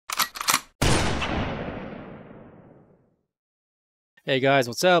Hey guys,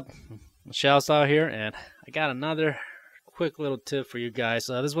 what's up? Shouts out here, and I got another quick little tip for you guys.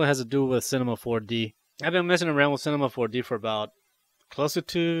 This one has to do with Cinema 4D. I've been messing around with Cinema 4D for about closer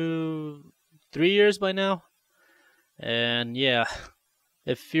to 3 years by now. And yeah,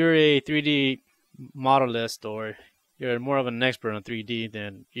 if you're a 3D modelist or you're more of an expert on 3D,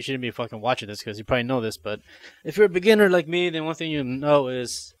 then you shouldn't be fucking watching this because you probably know this. But if you're a beginner like me, then one thing you know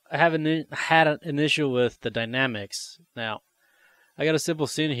is I haven't had an issue with the dynamics. Now, I got a simple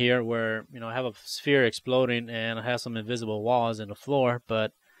scene here where, I have a sphere exploding and I have some invisible walls in the floor,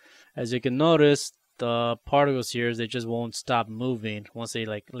 but as you can notice, the particles here, they just won't stop moving. Once they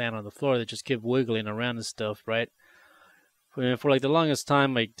land on the floor, they just keep wiggling around and stuff, right? For the longest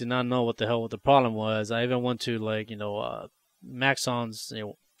time, I did not know what the problem was. I even went to Maxon's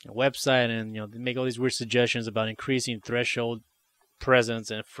website, and they make all these weird suggestions about increasing threshold presence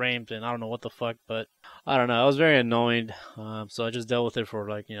and frames, and I don't know what the fuck, but I don't know. I was very annoyed, so I just dealt with it for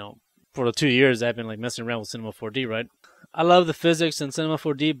for the 2 years I've been messing around with Cinema 4D, right? I love the physics in Cinema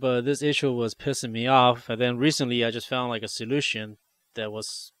 4D, but this issue was pissing me off. And then recently I just found a solution that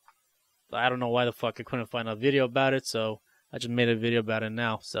was, I don't know why the fuck I couldn't find a video about it, so I just made a video about it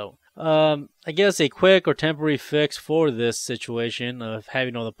now. So I guess a quick or temporary fix for this situation of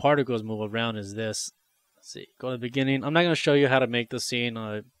having all the particles move around is this. Let's see, go to the beginning. I'm not going to show you how to make the scene.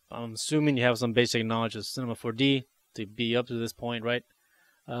 I'm assuming you have some basic knowledge of Cinema 4D to be up to this point, right?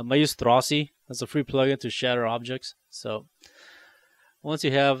 I use Throsy. That's a free plugin to shatter objects. So once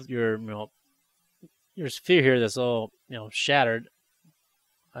you have your sphere here that's all shattered,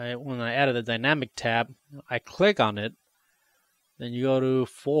 when I added the dynamic tab, I click on it. Then you go to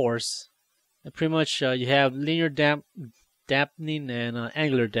force, and pretty much you have linear dampening and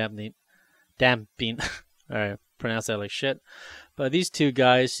angular damping. Alright, pronounce that like shit. But these two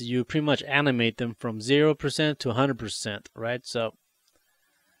guys, you pretty much animate them from 0% to 100%, right? So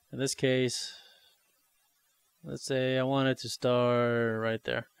in this case, let's say I wanted to start right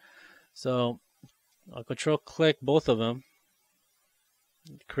there. So I'll control click both of them,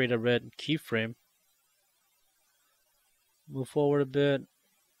 create a red keyframe, move forward a bit,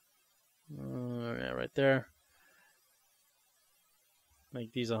 yeah, right there,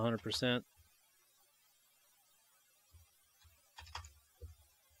 make these 100%.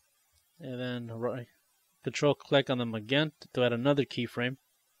 And then right, control click on them again to add another keyframe.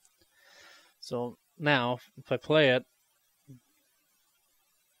 So now, if I play it,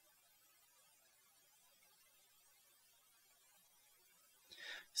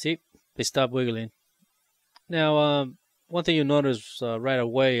 see, they stop wiggling. Now, one thing you notice right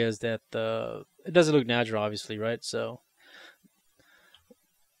away is that it doesn't look natural, obviously, right? So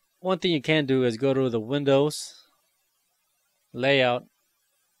one thing you can do is go to the Windows, Layout,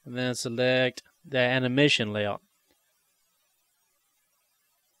 and then select the animation layout.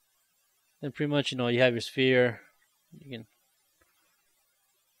 Then pretty much, you have your sphere. You can,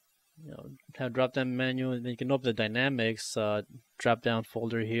 have drop down menu, and then you can open the dynamics drop down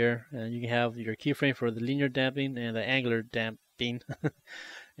folder here, and you can have your keyframe for the linear damping and the angular damping.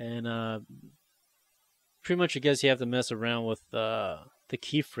 And pretty much, I guess you have to mess around with the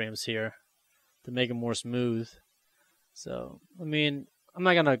keyframes here to make it more smooth. So, I mean, I'm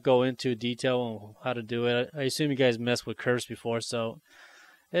not gonna go into detail on how to do it. I assume you guys messed with curves before, so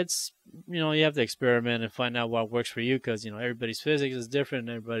it's you have to experiment and find out what works for you, because everybody's physics is different,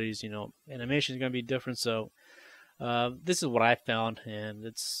 and everybody's animation is gonna be different. So this is what I found, and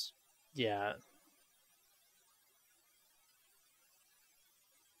it's yeah.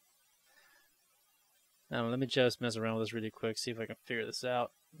 Now let me just mess around with this really quick, see if I can figure this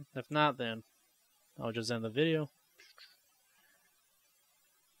out. If not, then I'll just end the video.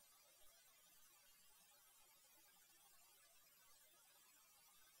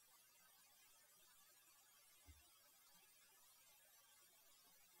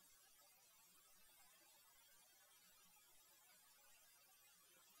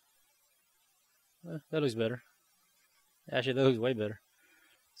 That looks better. Actually, that looks way better.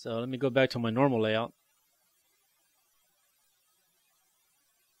 So let me go back to my normal layout.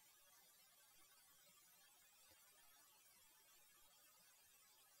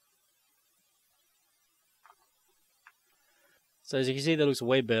 So as you can see, that looks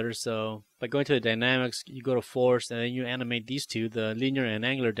way better. So by going to the dynamics, you go to force, and then you animate these two, the linear and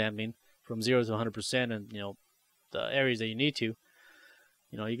angular damping, from 0 to 100%, and the areas that you need to.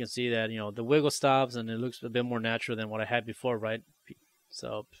 You can see that the wiggle stops, and it looks a bit more natural than what I had before, right?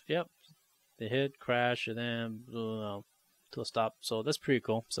 So yep, they hit, crash, and then to a stop. So that's pretty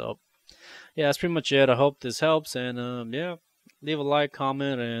cool. So yeah, that's pretty much it. I hope this helps, and yeah, leave a like,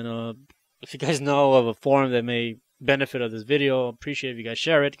 comment, and if you guys know of a forum that may benefit of this video. Appreciate if you guys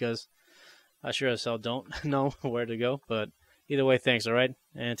share it, because I sure as hell don't know where to go. But either way, thanks, alright?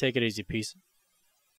 And take it easy. Peace.